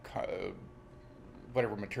added,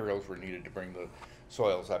 whatever materials were needed to bring the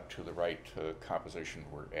soils up to the right composition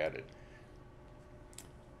were added.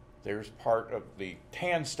 There's part of the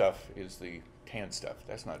tan stuff is the tan stuff.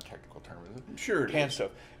 That's not a technical term, is it? Sure it tan is.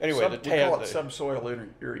 stuff. Anyway, we call it subsoil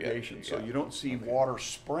irrigation. So you don't see water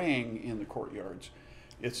spraying in the courtyards.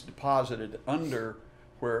 It's deposited under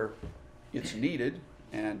where it's needed,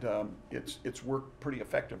 and it's worked pretty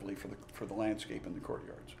effectively for the landscape in the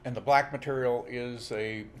courtyards. And the black material is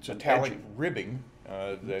a metallic edging. ribbing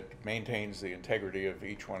that maintains the integrity of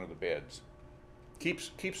each one of the beds.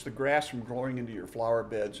 Keeps the grass from growing into your flower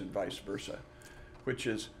beds and vice versa, which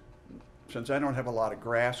is, since I don't have a lot of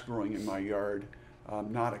grass growing in my yard,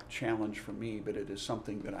 not a challenge for me, but it is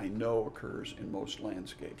something that I know occurs in most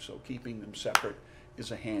landscapes. So keeping them separate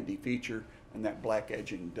is a handy feature, and that black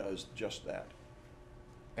edging does just that.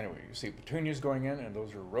 Anyway, you see petunias going in, and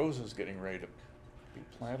those are roses getting ready to be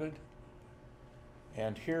planted.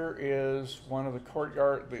 And here is one of the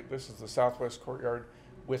courtyard, this is the southwest courtyard,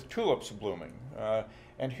 with tulips blooming.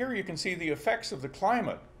 And here you can see the effects of the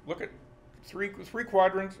climate. Look at three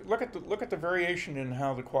quadrants. Look at the variation in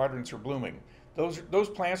how the quadrants are blooming. Those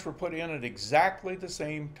plants were put in at exactly the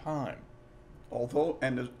same time. Although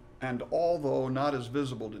not as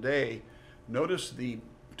visible today, notice the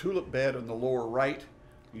tulip bed on the lower right,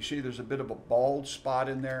 you see there's a bit of a bald spot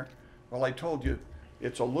in there. Well, I told you,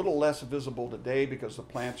 it's a little less visible today because the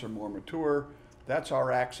plants are more mature. That's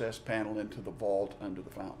our access panel into the vault under the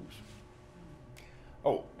fountains.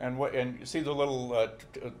 Oh, and you see the little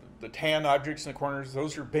the tan objects in the corners?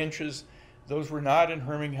 Those are benches. Those were not in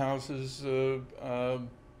Herminghouse's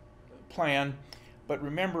plan. But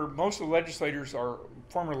remember, most of the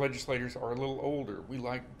former legislators are a little older. We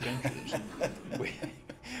like benches.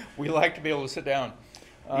 we like to be able to sit down.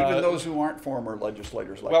 Even those who aren't former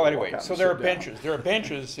legislators like well, to anyway, walk out so and there are sit down. benches. There are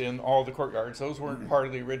benches in all the courtyards. Those weren't part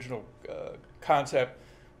of the original concept,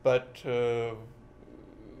 but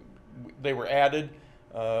they were added.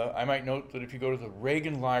 I might note that if you go to the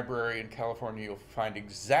Reagan Library in California, you'll find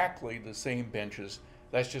exactly the same benches.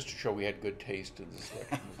 That's just to show we had good taste in the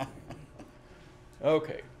selection.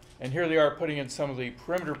 Okay, and here they are putting in some of the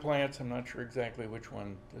perimeter plants. I'm not sure exactly which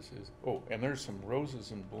one this is. Oh, and there's some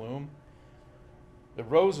roses in bloom. The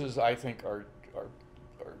roses, I think, are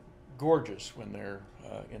gorgeous when they're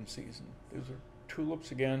in season. These are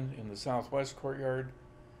tulips again in the southwest courtyard.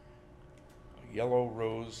 A yellow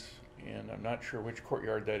rose, and I'm not sure which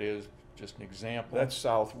courtyard that is. Just an example. That's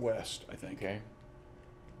southwest, I think. Okay.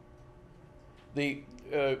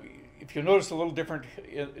 If you notice a little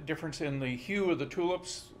difference in the hue of the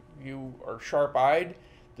tulips, you are sharp-eyed.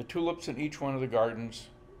 The tulips in each one of the gardens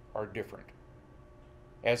are different,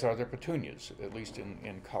 as are the petunias, at least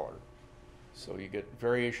in color. So you get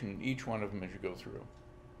variation in each one of them as you go through.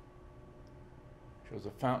 Shows a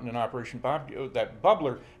fountain in operation. Bob, that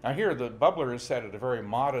bubbler, now here the bubbler is set at a very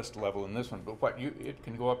modest level in this one, but it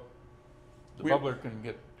can go up, the bubbler can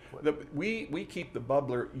get what? We keep the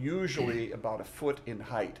bubbler usually about a foot in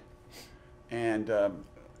height. And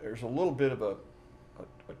there's a little bit of a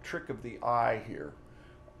trick of the eye here.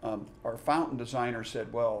 Our fountain designer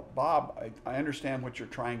said, well, Bob, I understand what you're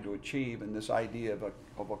trying to achieve in this idea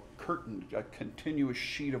of a curtain, a continuous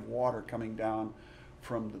sheet of water coming down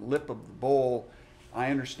from the lip of the bowl.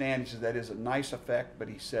 I understand, he said, that is a nice effect, but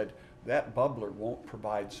he said that bubbler won't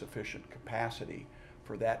provide sufficient capacity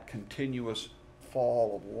for that continuous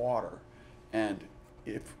fall of water. And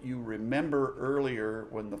if you remember earlier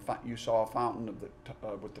when you saw a fountain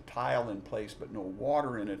with the tile in place but no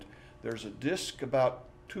water in it, there's a disc about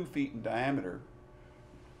 2 feet in diameter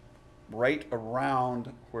right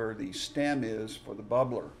around where the stem is for the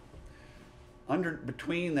bubbler.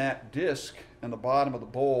 Between that disc and the bottom of the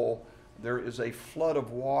bowl, there is a flood of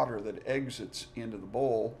water that exits into the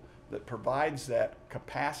bowl that provides that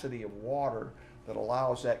capacity of water that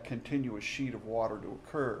allows that continuous sheet of water to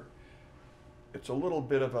occur. It's a little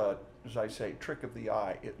bit of a, as I say, trick of the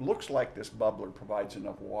eye. It looks like this bubbler provides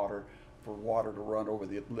enough water for water to run over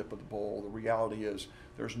the lip of the bowl. The reality is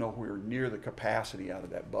there's nowhere near the capacity out of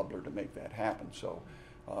that bubbler to make that happen. So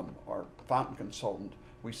our fountain consultant,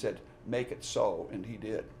 we said, make it so, and he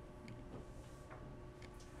did.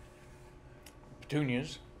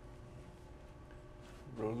 Petunias,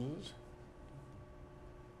 roses.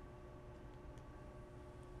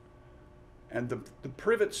 And the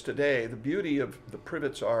privets today, the beauty of the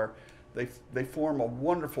privets are they form a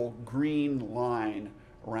wonderful green line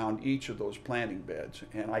around each of those planting beds.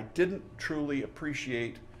 And I didn't truly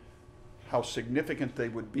appreciate how significant they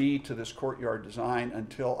would be to this courtyard design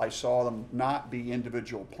until I saw them not be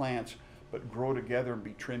individual plants, but grow together and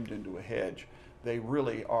be trimmed into a hedge. They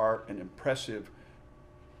really are an impressive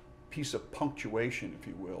piece of punctuation, if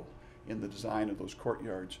you will, in the design of those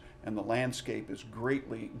courtyards. And the landscape is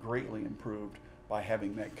greatly, greatly improved by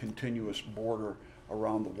having that continuous border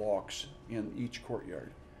around the walks in each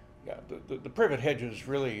courtyard. Yeah, the privet hedges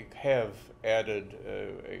really have added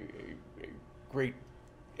a great,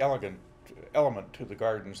 elegant element to the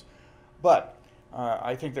gardens. But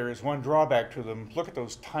I think there is one drawback to them. Look at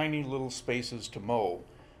those tiny little spaces to mow.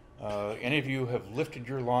 Any of you have lifted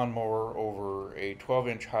your lawnmower over a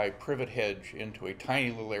 12-inch high privet hedge into a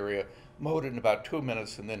tiny little area, mowed it in about 2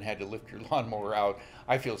 minutes, and then had to lift your lawnmower out.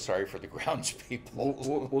 I feel sorry for the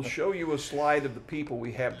groundspeople. We'll show you a slide of the people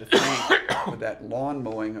we have to thank for that lawn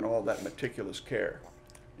mowing and all that meticulous care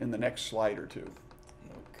in the next slide or two.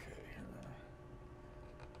 Okay.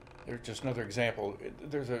 There's just another example.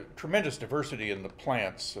 There's a tremendous diversity in the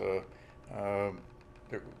plants.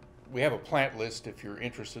 We have a plant list if you're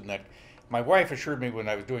interested in that. My wife assured me when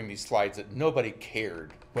I was doing these slides that nobody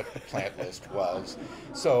cared what the plant list was.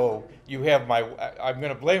 So you have I'm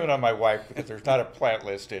going to blame it on my wife because there's not a plant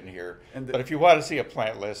list in here. But if you want to see a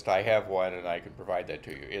plant list, I have one and I can provide that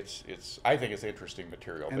to you. I think it's interesting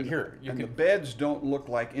material. But here, the beds don't look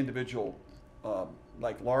like individual,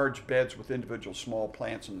 like large beds with individual small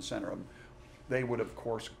plants in the center of them. They would, of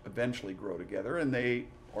course, eventually grow together, and they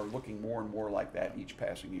are looking more and more like that each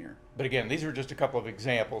passing year. But again, these are just a couple of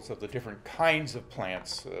examples of the different kinds of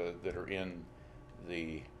plants that are in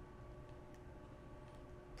the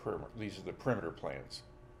these are the perimeter plants.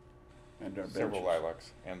 And our Several benches.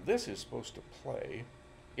 lilacs. And this is supposed to play.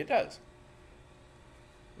 It does.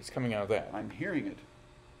 It's coming out of that. I'm hearing it.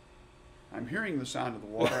 I'm hearing the sound of the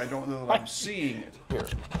water. I don't know that I'm seeing it. Here.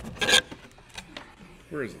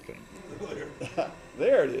 Where is the thing?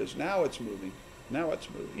 There it is. Now it's moving. Now it's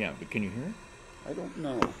moving. Yeah, but can you hear it? I don't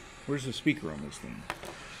know. Where's the speaker on this thing?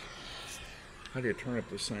 How do you turn up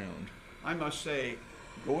the sound? I must say,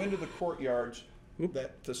 go into the courtyards. Oop.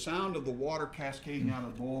 That the sound of the water cascading out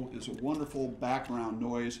of the bowl is a wonderful background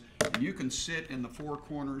noise. And you can sit in the four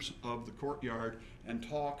corners of the courtyard and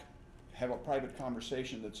talk, have a private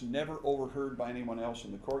conversation that's never overheard by anyone else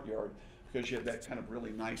in the courtyard, because you have that kind of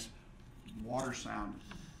really nice water sound,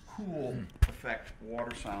 cool effect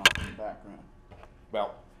water sound in the background.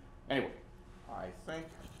 Well, anyway, I think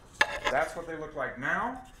that's what they look like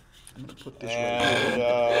now. I'm going to put this right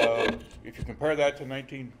And if you compare that to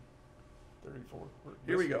 1934.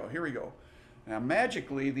 Here we go, here we go. Now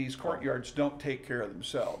magically these courtyards don't take care of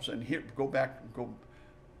themselves. And here,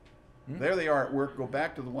 there they are at work. Go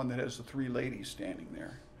back to the one that has the three ladies standing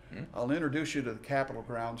there. I'll introduce you to the Capitol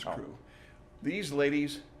Grounds crew. These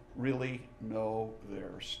ladies really know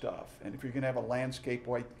their stuff. And if you're going to have a landscape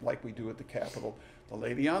like we do at the Capitol, the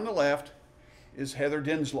lady on the left is Heather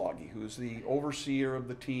Dinsloggy, who's the overseer of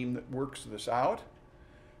the team that works this out.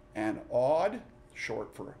 And Aud,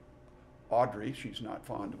 short for Audrey, she's not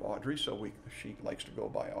fond of Audrey, so she likes to go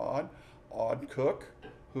by Aud Cook,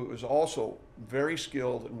 who is also very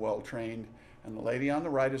skilled and well trained. And the lady on the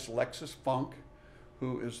right is Lexus Funk,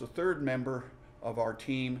 who is the third member of our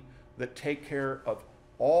team that take care of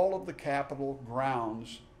all of the Capitol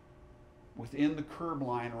grounds within the curb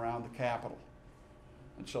line around the Capitol.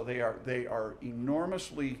 And so they are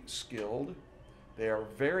enormously skilled, they are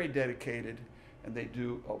very dedicated, and they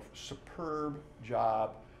do a superb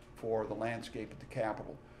job for the landscape at the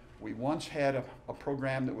Capitol. We once had a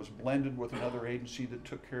program that was blended with another agency that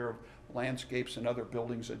took care of landscapes and other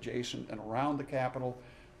buildings adjacent and around the Capitol.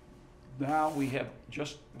 Now we have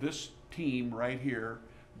just this team right here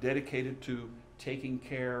dedicated to taking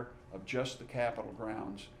care of just the Capitol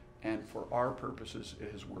grounds, and for our purposes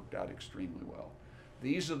it has worked out extremely well.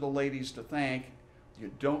 These are the ladies to thank.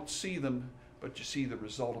 You don't see them, but you see the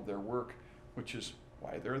result of their work, which is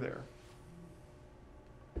why they're there.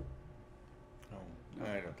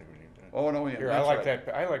 I don't think we need that. Oh no, yeah, Here, that's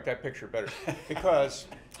right. I like that picture better because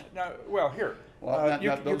now, well, here. Well,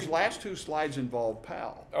 those last two slides involve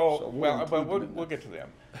PAL. Oh, so well, but include them we'll in get to them.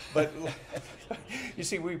 But you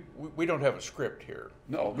see, we don't have a script here.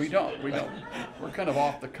 No, we don't. We're kind of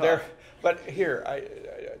off the cuff. There, but here,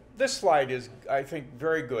 this slide is, I think,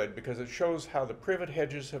 very good because it shows how the privet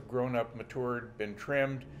hedges have grown up, matured, been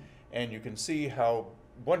trimmed, and you can see how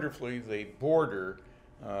wonderfully they border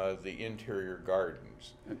the interior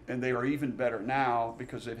gardens. And they are even better now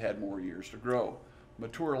because they've had more years to grow.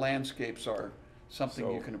 Mature landscapes are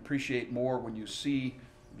something you can appreciate more when you see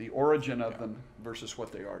the origin of them versus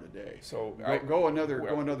what they are today. So go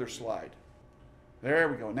another slide. There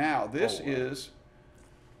we go. Now this is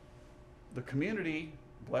the community,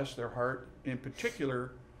 bless their heart. In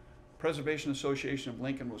particular, Preservation Association of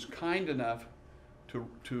Lincoln was kind enough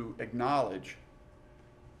to acknowledge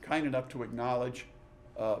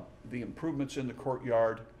the improvements in the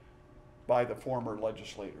courtyard by the former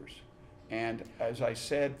legislators. And as I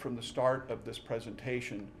said from the start of this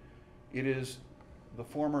presentation, it is the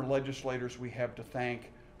former legislators we have to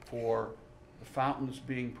thank for the fountains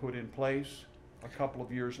being put in place, a couple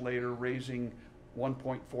of years later raising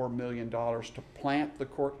 $1.4 million to plant the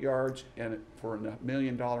courtyards and for a $1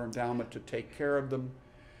 million endowment to take care of them.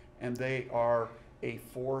 And they are a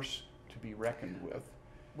force to be reckoned with.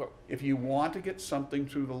 Well, if you want to get something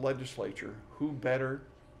through the legislature, who better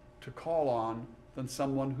to call on than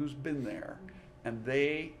someone who's been there? And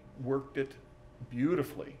they worked it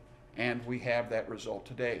beautifully, and we have that result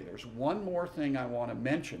today. There's one more thing I want to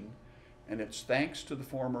mention, and it's thanks to the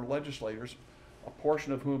former legislators, a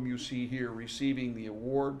portion of whom you see here receiving the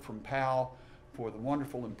award from PAL for the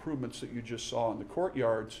wonderful improvements that you just saw in the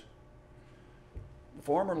courtyards. The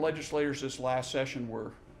former legislators this last session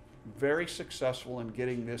were very successful in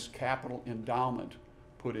getting this capital endowment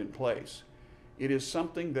put in place. It is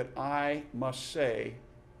something that I must say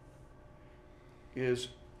is,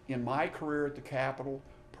 in my career at the Capitol,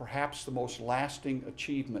 perhaps the most lasting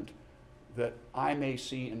achievement that I may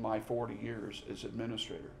see in my 40 years as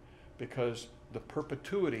administrator, because the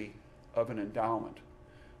perpetuity of an endowment,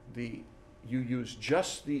 you use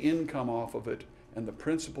just the income off of it and the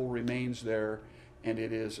principal remains there. And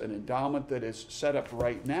it is an endowment that is set up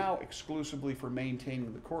right now exclusively for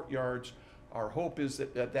maintaining the courtyards. Our hope is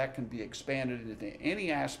that that can be expanded into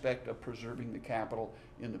any aspect of preserving the Capitol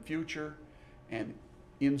in the future. And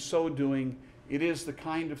in so doing, it is the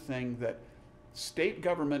kind of thing that state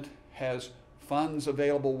government has funds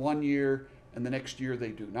available one year and the next year they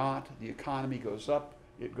do not. The economy goes up,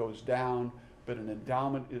 it goes down, but an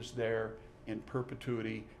endowment is there in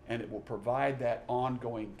perpetuity, and it will provide that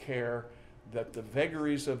ongoing care that the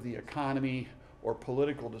vagaries of the economy or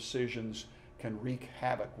political decisions can wreak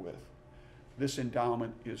havoc with. This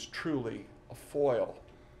endowment is truly a foil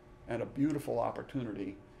and a beautiful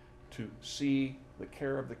opportunity to see the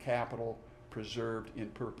care of the Capitol preserved in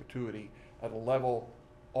perpetuity at a level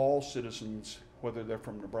all citizens, whether they're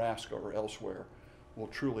from Nebraska or elsewhere, will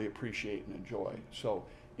truly appreciate and enjoy. So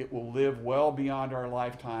it will live well beyond our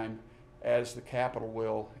lifetime, as the Capitol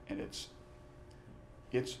will, and it's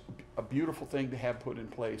a beautiful thing to have put in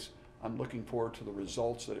place. I'm looking forward to the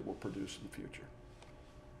results that it will produce in the future.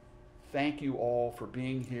 Thank you all for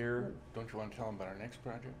being here. Don't you want to tell them about our next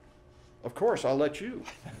project? Of course, I'll let you.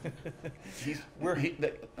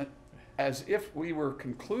 As if we were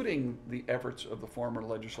concluding the efforts of the former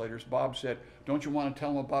legislators, Bob said, don't you want to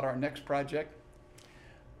tell them about our next project?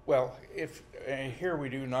 Well, here we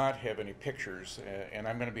do not have any pictures, and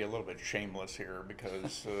I'm going to be a little bit shameless here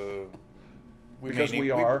because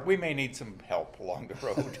we may need some help along the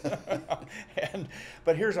road.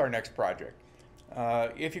 But here's our next project.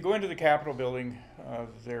 If you go into the Capitol building,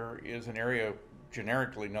 there is an area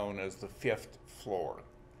generically known as the 5th floor.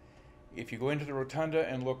 If you go into the rotunda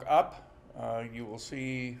and look up, you will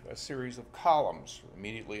see a series of columns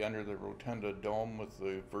immediately under the rotunda dome with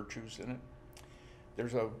the virtues in it.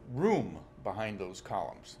 There's a room behind those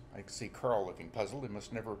columns. I can see Carl looking puzzled. He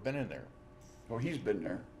must never have been in there. Well, he's been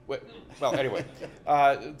there. Well, anyway,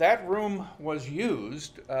 that room was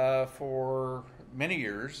used for many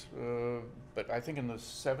years, but I think in the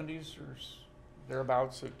 70s or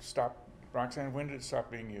thereabouts it stopped. Roxanne, when did it stop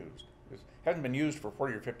being used? It hasn't been used for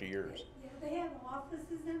 40 or 50 years. Yeah, they had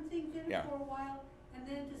offices and things in it Yeah. for a while, and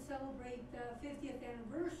then to celebrate the 50th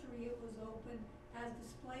anniversary, it was open as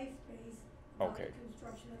display space about Okay. the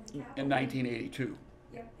construction of the Capitol. In 1982.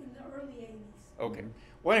 Yep, in the early 80s. Okay.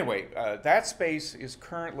 Well, anyway, that space is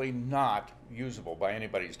currently not usable by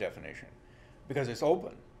anybody's definition because it's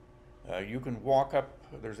open. You can walk up.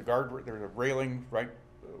 There's a railing right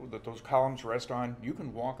that those columns rest on. You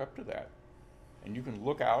can walk up to that, and you can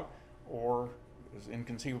look out. Or, as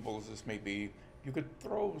inconceivable as this may be, you could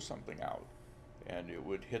throw something out, and it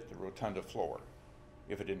would hit the rotunda floor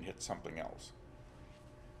if it didn't hit something else.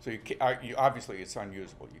 So obviously it's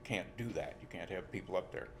unusable. You can't do that. You can't have people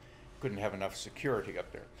up there. Couldn't have enough security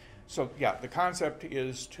up there. So yeah, the concept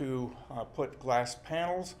is to put glass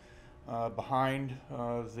panels behind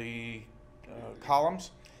the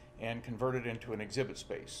columns and convert it into an exhibit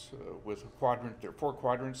space with a quadrant. There are 4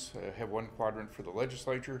 quadrants. Have 1 quadrant for the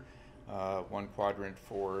legislature, 1 quadrant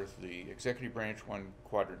for the executive branch, 1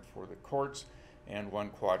 quadrant for the courts, and 1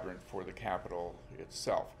 quadrant for the Capitol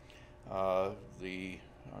itself.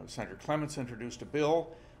 Senator Clements introduced a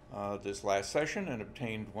bill this last session and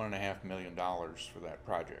obtained $1.5 million for that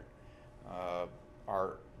project.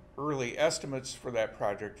 Our early estimates for that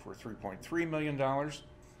project were $3.3 million,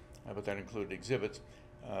 but that included exhibits.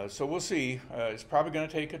 So we'll see. It's probably going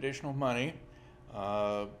to take additional money.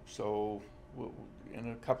 So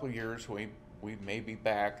in a couple of years, we may be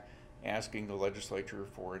back asking the legislature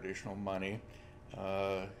for additional money,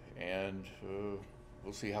 and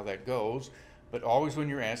we'll see how that goes. But always when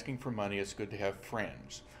you're asking for money, it's good to have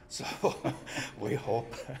friends. So we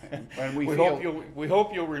hope, And we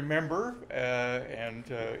hope you'll remember, and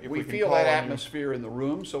if we can feel call that on atmosphere in the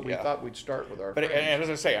room, so we Yeah. thought we'd start with our But friends. and as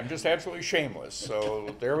I say, I'm just absolutely shameless.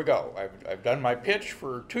 So there we go. I've done my pitch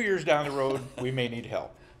for 2 years down the road. We may need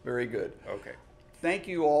help. Very good. Okay. Thank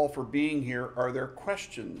you all for being here. Are there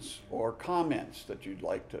questions or comments that you'd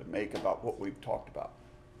like to make about what we've talked about?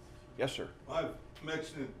 Yes, sir. I've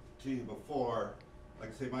mentioned it to you before. Like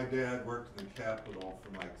I say, my dad worked in the Capitol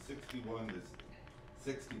from like 61 to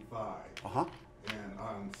 65. Uh-huh. And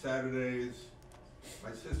on Saturdays,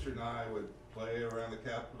 my sister and I would play around the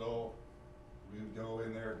Capitol. We would go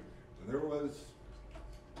in there, and there was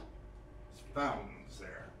fountains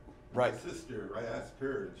there. Right. My sister, I asked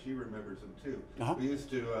her, and she remembers them too. Uh-huh. We used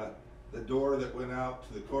to, the door that went out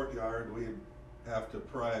to the courtyard, we'd have to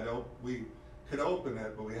pry it open. We could open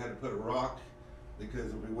it, but we had to put a rock,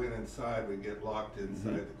 because if we went inside, we'd get locked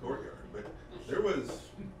inside the courtyard. But there was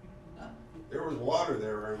water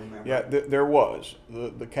there, I remember. Yeah, there was.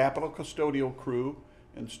 The Capitol custodial crew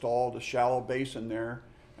installed a shallow basin there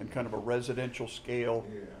and kind of a residential scale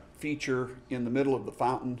Yeah. feature in the middle of the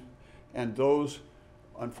fountain. And those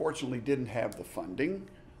unfortunately didn't have the funding,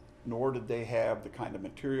 nor did they have the kind of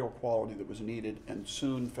material quality that was needed, and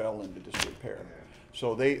soon fell into disrepair. Yeah.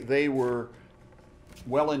 So they were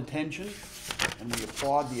well-intentioned, and we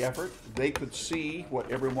applaud the effort. They could see what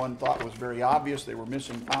everyone thought was very obvious. They were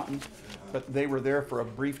missing fountains, but they were there for a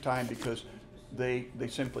brief time because they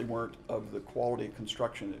simply weren't of the quality of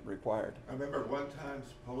construction it required. I remember one time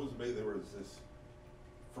supposedly there was this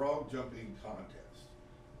frog jumping contest,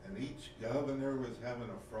 and each governor was having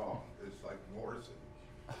a frog, just like Morrison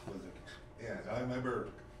was it. And I remember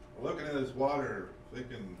looking at this water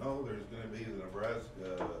thinking, oh, there's gonna be the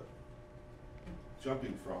Nebraska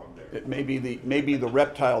jumping frog there. It may be the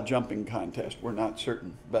reptile jumping contest, we're not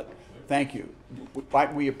certain, but thank you.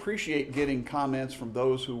 We appreciate getting comments from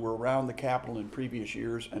those who were around the Capitol in previous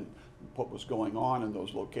years and what was going on in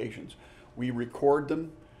those locations. We record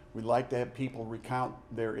them. We like to have people recount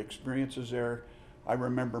their experiences there. I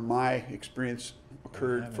remember my experience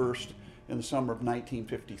occurred first in the summer of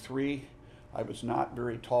 1953. I was not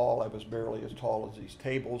very tall. I was barely as tall as these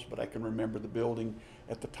tables, but I can remember the building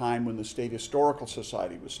at the time when the State Historical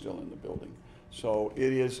Society was still in the building. So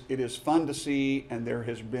it is fun to see, and there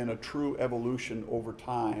has been a true evolution over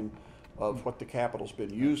time of what the Capitol's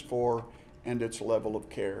been used for and its level of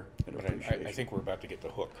care and But appreciation. I think we're about to get the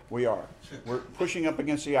hook. We are. We're pushing up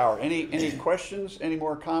against the hour. Any questions, any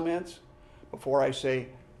more comments before I say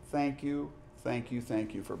thank you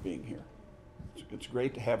for being here? It's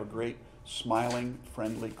great to have a great, smiling,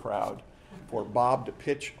 friendly crowd for Bob to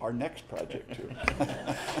pitch our next project to.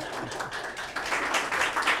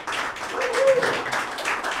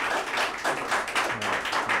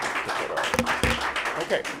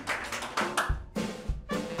 Okay.